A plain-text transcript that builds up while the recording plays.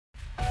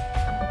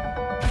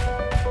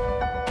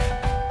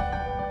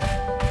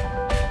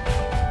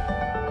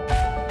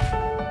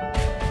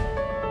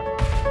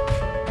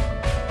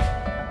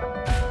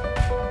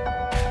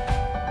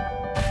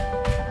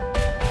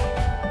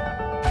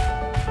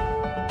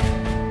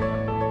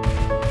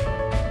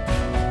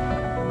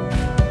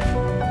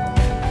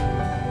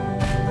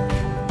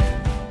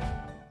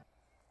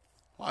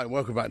Hi and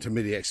welcome back to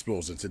Middy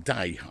Explores, and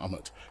today I'm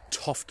at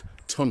Toft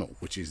Tunnel,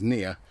 which is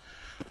near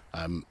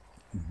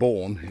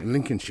Bourne in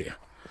Lincolnshire.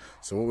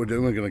 So what we're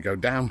doing, we're going to go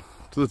down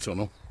to the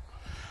tunnel,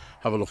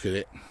 have a look at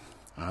it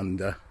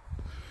and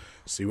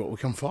see what we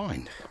can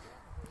find.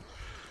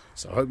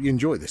 So I hope you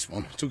enjoy this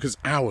one. It took us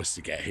hours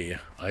to get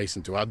here, I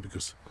hasten to add,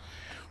 because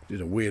we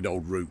did a weird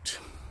old route.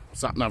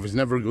 Sat nav is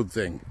never a good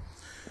thing,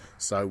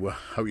 so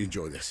hope you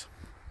enjoy this.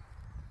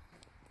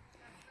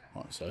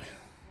 Right, so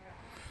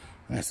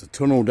there's the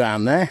tunnel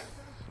down there.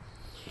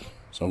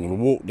 So I'm going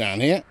to walk down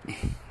here.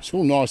 It's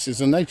all nice, it's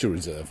a nature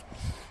reserve.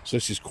 So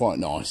this is quite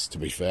nice, to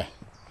be fair.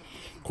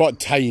 Quite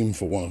tame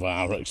for one of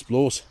our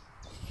explores.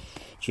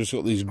 Just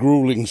got these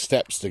grueling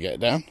steps to get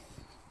down.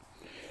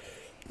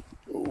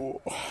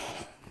 Oh.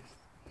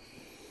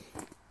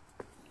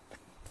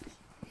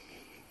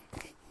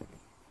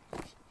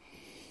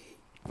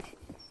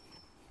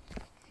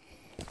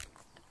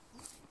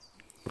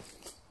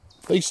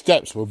 These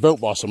steps were built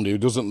by somebody who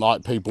doesn't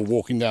like people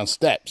walking down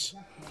steps.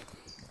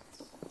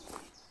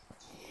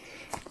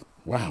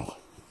 Wow.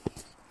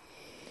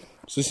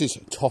 So this is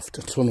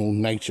Toft Tunnel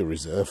Nature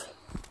Reserve.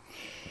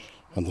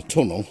 And the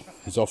tunnel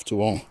is off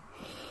to our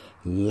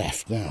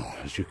left now,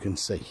 as you can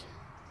see.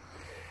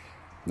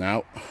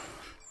 Now,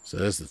 so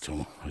there's the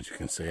tunnel, as you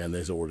can see, and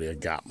there's already a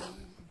gap.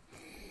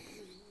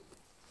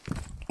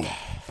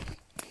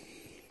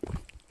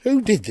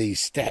 Who did these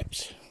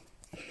steps?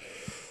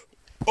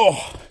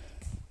 Oh!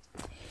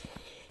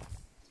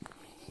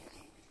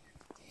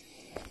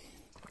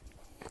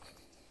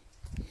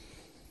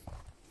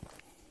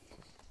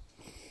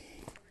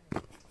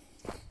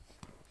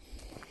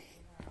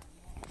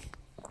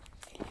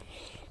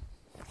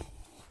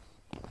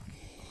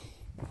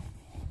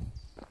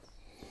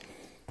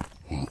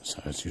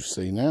 So as you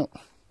see now,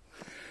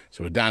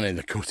 so we're down in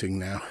the cutting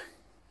now.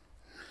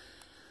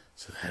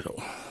 So there, look,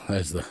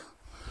 there's the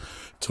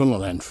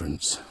tunnel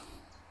entrance.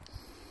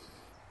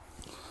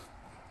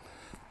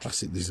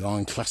 Classic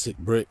design, classic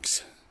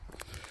bricks,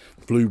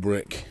 blue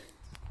brick.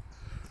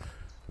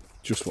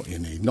 Just what you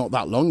need. Not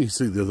that long. You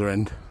see the other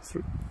end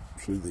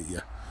through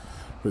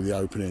the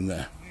opening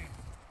there.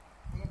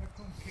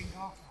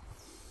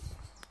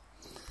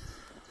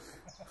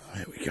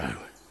 There we go.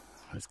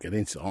 Let's get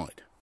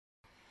inside.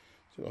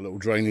 So got a little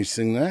drainage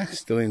thing there,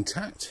 still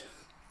intact.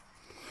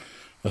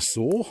 A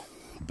saw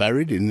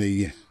buried in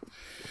the...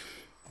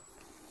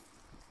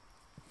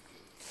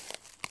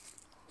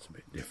 It's a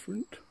bit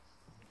different.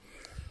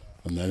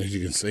 And then, as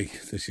you can see,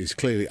 this is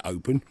clearly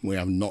open. We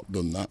have not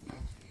done that.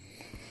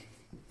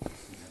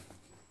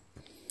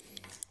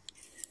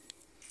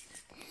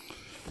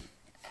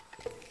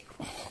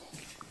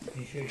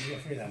 You sure you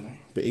get through that,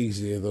 mate? Bit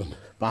easier than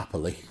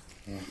Bapley.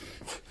 Yeah.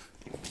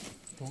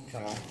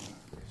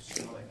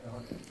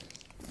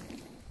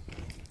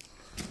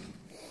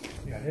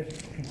 Yeah,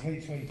 there's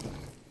complete sweep.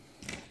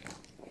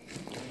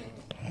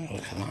 Oh,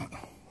 look at that.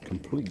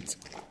 Complete.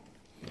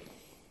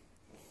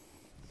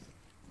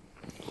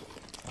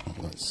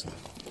 Let's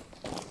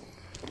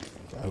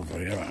get over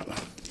here out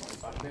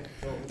there.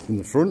 In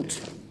the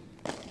front.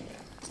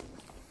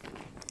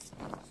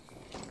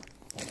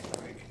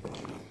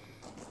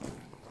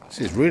 This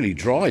is really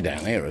dry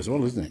down here as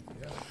well, isn't it?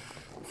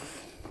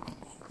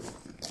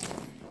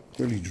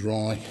 Really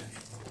dry.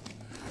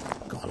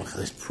 God, look at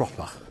this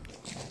proper.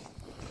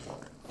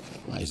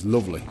 That is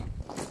lovely.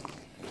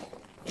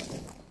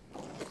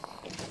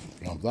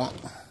 Love that.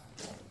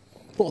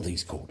 What are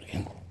these called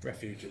again?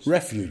 Refuges.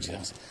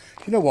 Refuges.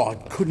 You know what? I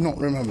could not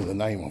remember the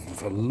name of them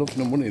for love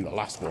nor money, the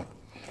last one.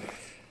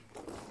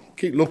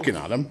 Keep looking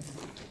at them.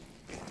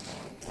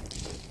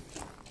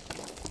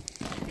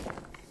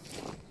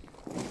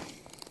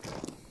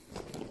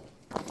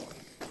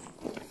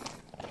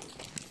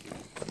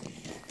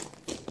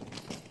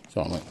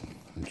 Sorry, mate.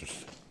 I'm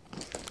just...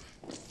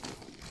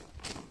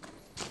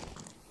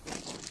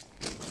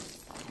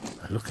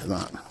 Look at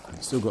that.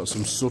 It's still got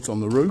some soot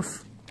on the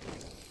roof.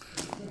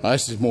 Now,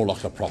 this is more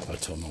like a proper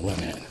tunnel,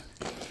 isn't it?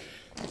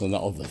 Than that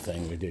other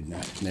thing we did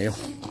now, Neil.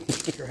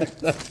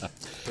 Correct.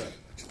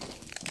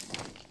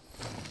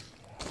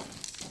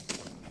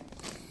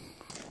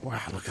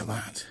 Wow, look at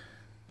that.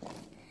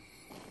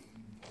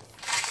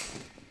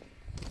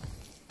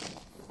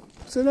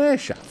 It's an air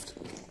shaft.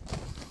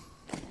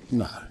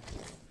 No.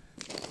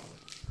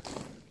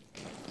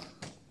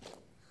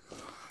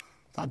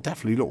 That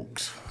definitely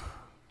looks...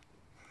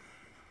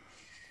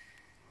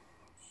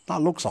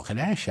 That looks like an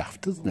air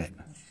shaft, doesn't it?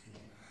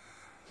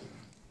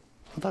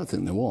 I don't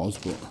think there was,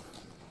 but...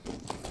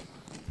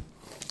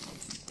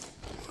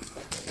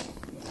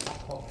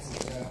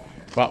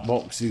 Back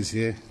boxes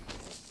here.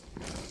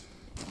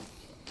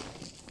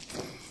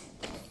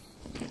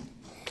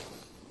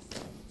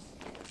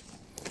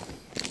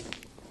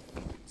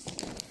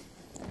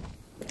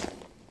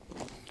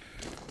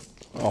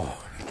 Oh,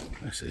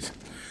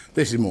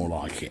 this is more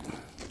like it.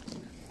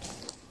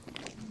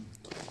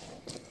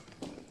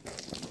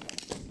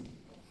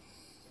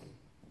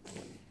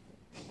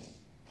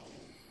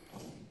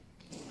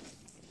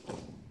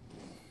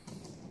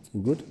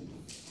 All good?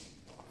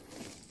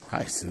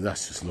 Hey, so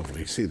that's just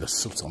lovely. You see the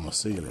soot on the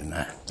ceiling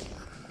there.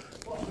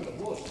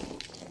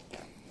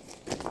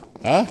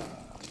 Huh?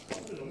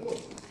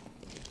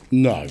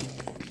 No.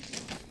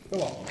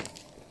 Come on.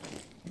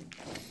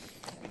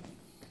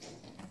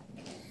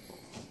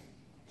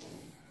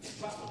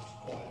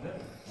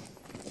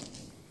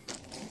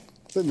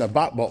 I think they're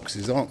back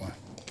boxes, aren't they?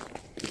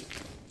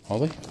 Are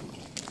they?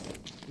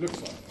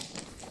 Looks like.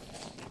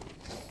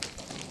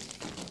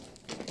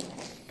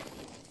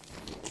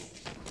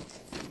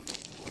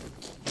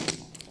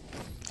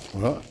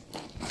 Right.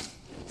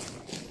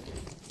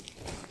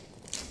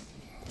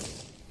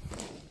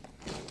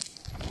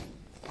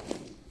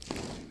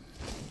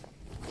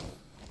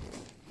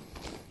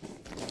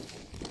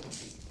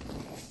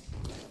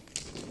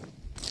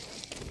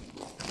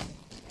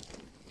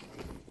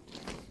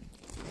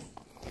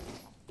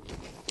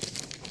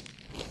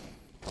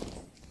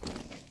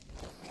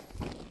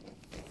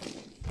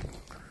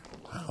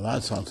 Oh,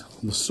 that's hard.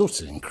 The soot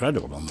is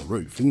incredible on the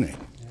roof, isn't it?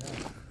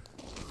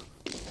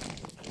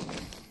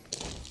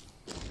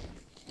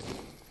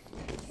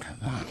 Look at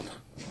that.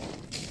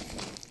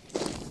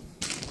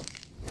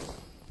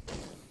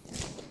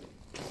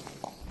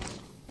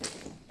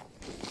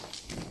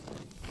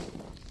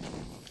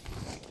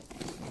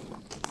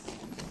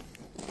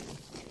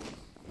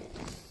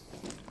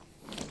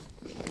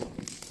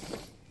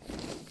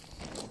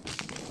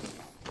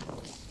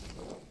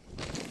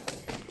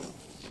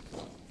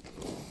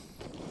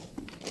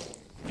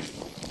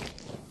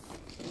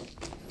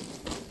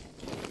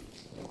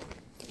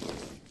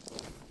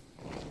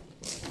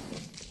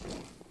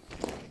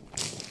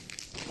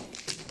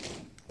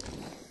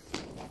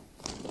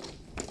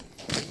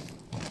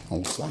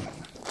 What's that?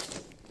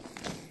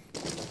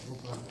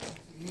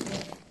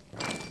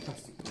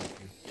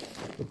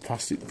 The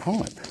plastic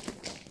pipe.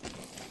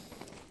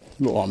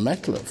 Looked like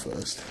metal at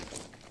first.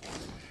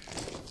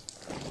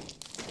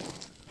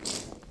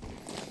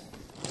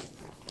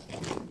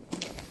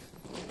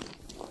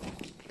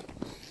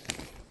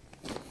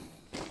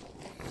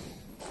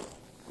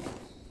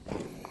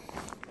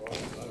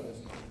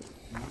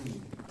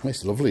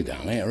 It's lovely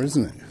down here,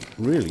 isn't it? It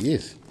really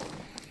is.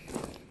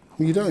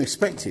 You don't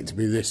expect it to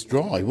be this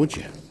dry, would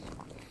you?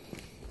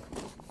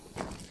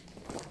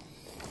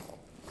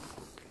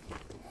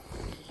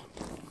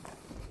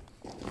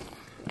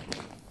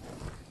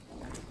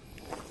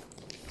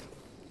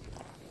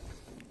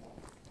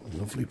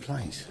 Lovely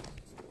place.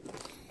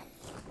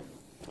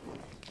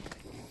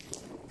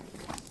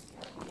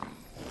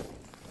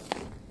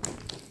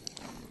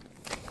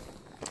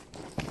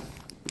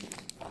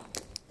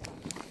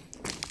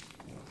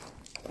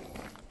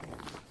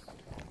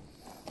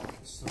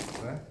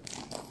 Stuff there.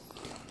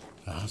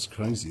 That's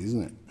crazy,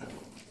 isn't it?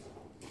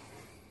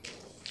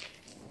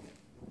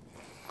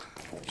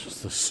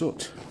 Just the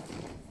soot.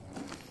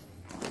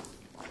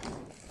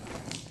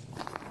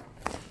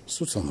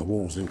 Soot on the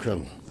walls,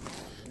 incredible.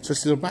 So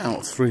this is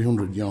about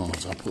 300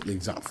 yards. I'll put the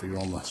exact figure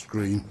on the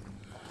screen.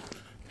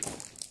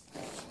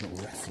 Little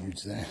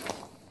refuge there.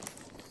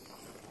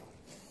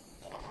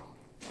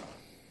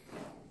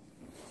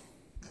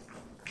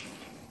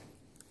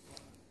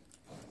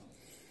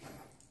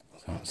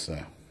 That's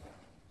a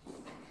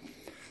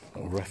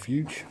little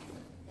refuge.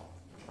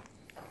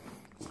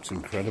 It's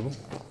incredible.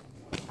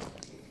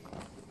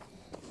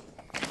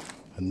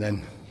 And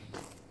then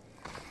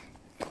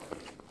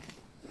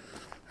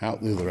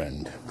out the other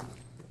end.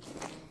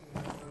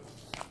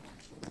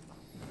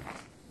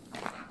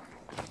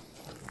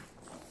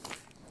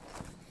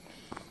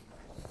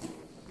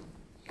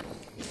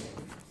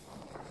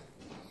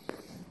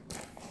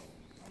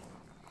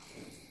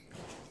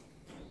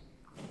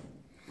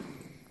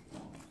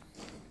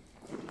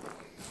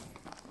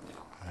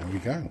 There we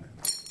go.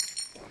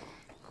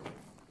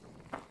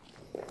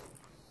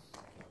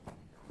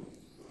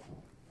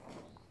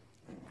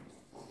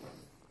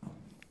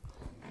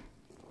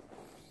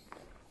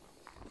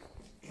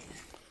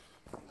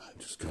 That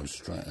just goes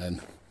straight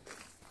in.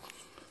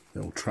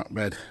 Little trap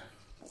bed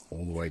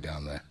all the way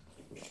down there.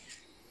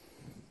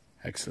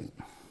 Excellent.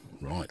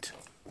 Right.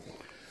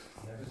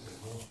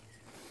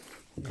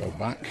 We'll go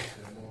back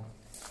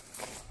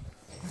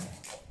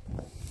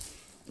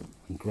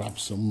and grab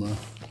some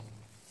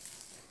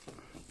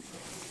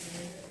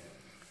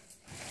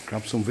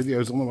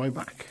videos on the way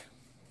back.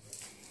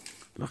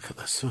 Look at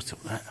the soot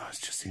up there. That's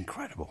just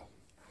incredible.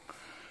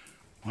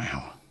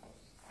 Wow.